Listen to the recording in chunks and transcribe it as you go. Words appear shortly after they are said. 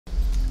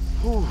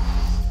Whew.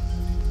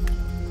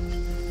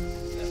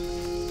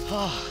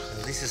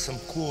 This is some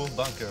cool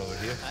bunker over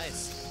here.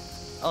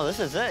 Nice. Oh, this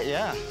is it,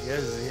 yeah. Yeah,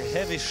 it's a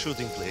heavy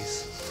shooting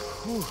place.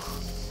 Whew.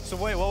 So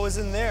wait, what was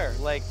in there?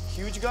 Like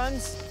huge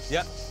guns?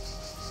 Yeah.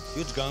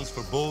 Huge guns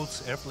for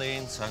boats,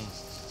 airplanes, and...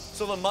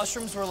 So the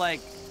mushrooms were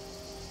like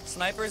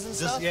snipers and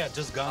stuff? Yeah,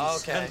 just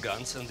guns and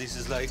guns. And this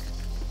is like...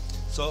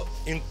 So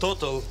in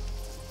total,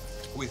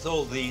 with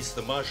all these,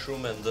 the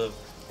mushroom and the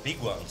big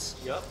ones.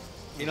 Yep.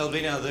 In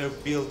Albania, they're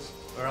built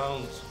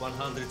around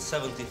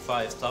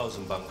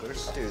 175,000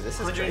 bunkers. Dude, this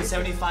is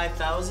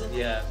 175,000?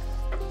 Yeah.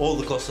 All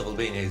the coast of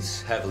Albania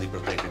is heavily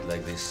protected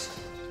like this.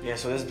 Yeah,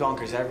 so there's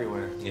bunkers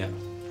everywhere. Yeah.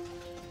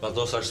 But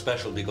those are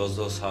special because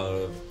those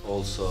are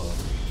also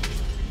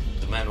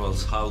the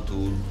manuals how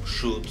to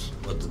shoot,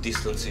 what the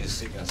distance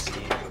is, you can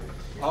see.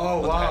 Oh,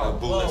 what wow. kind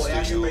of bullets it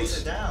actually to breaks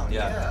use. it down.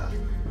 Yeah.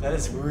 That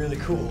is really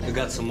cool. You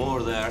got some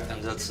more there,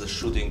 and that's the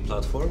shooting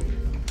platform.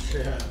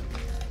 Yeah.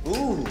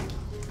 Ooh,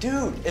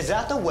 dude, is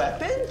that the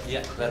weapon?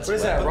 Yeah, that's What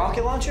is that, a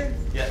rocket launcher?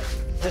 Yeah.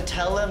 The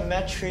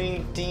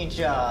telemetry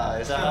Dija.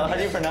 Is that how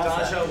do you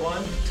pronounce that? Daja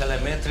 1?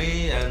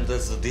 Telemetry, and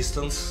that's the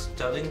distance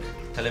telling,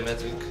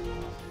 telemetric.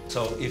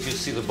 So if you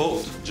see the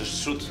boat,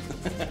 just shoot.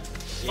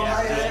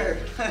 Fire!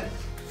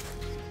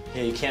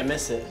 Yeah, you can't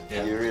miss it.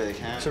 Yeah. You really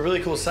can't. It's a really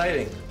cool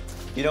sighting.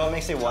 You know what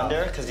makes me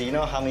wonder? Because you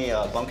know how many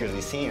bunkers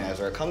we've seen as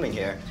we're coming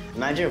here.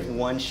 Imagine if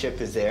one ship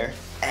is there,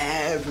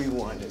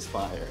 everyone is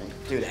firing.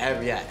 Dude,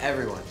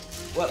 everyone.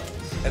 Well,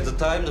 at the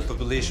time, the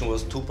population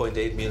was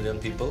 2.8 million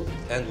people,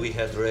 and we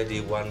had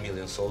already 1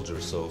 million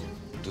soldiers, so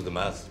do the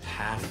math.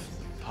 Half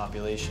the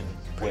population.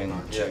 When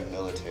Yeah.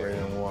 military.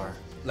 We're in war.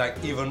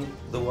 Like even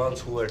the ones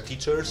who were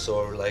teachers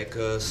or like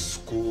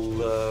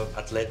school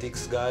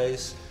athletics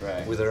guys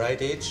Right. with the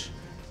right age,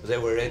 they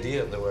were ready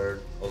and they were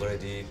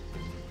already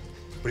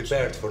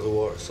prepared for the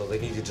war. So they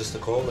needed just a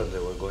call and they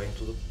were going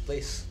to the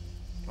place.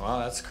 Wow,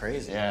 that's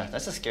crazy. Yeah,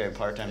 that's a scary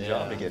part-time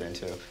job to get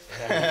into.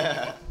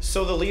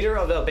 So the leader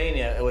of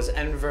Albania, it was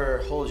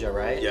Enver Hoxha,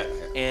 right? Yeah.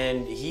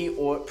 And he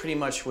pretty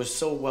much was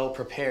so well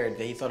prepared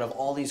that he thought of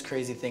all these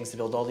crazy things to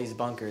build all these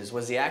bunkers.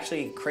 Was he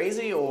actually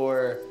crazy,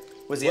 or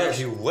was he Well,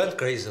 actually... he went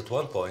crazy at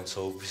one point,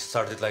 so he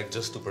started like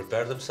just to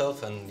prepare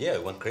himself, and yeah,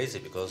 he went crazy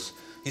because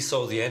he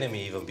saw the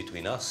enemy even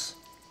between us.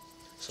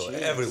 So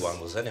Jeez. everyone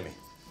was enemy.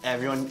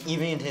 Everyone,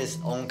 even his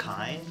own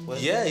kind?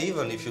 Was Yeah,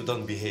 even if you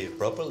don't behave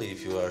properly,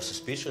 if you are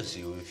suspicious,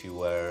 if you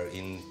wear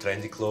in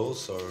trendy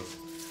clothes or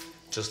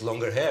just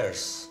longer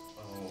hairs,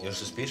 you're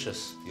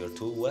suspicious. You're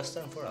too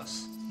Western for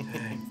us.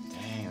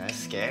 Dang, that's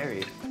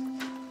scary.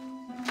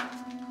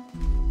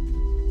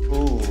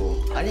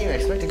 Ooh, I didn't even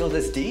expect to go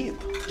this deep.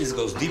 This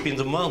goes deep in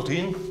the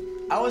mountain.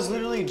 I was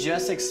literally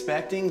just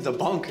expecting the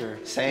bunker,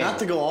 Same. not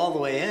to go all the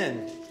way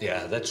in.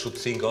 Yeah, that should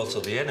think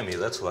also the enemy,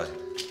 that's why.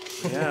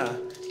 Yeah,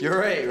 you're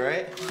right,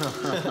 right?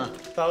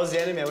 If I was the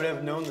enemy, I would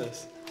have known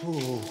this.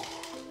 Ooh.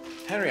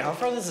 Henry, how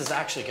far does this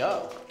actually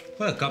go?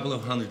 Well, a couple of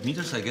 100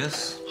 meters, I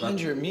guess.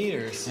 100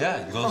 meters.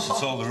 Yeah, it goes,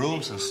 it's all the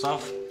rooms and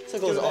stuff. So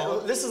it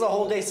goes this is a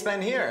whole day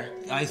spent here.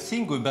 I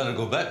think we better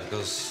go back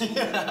because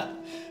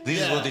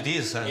this is what it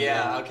is. And,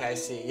 Yeah, okay, I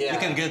see. Yeah. you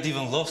can get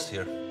even lost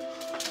here.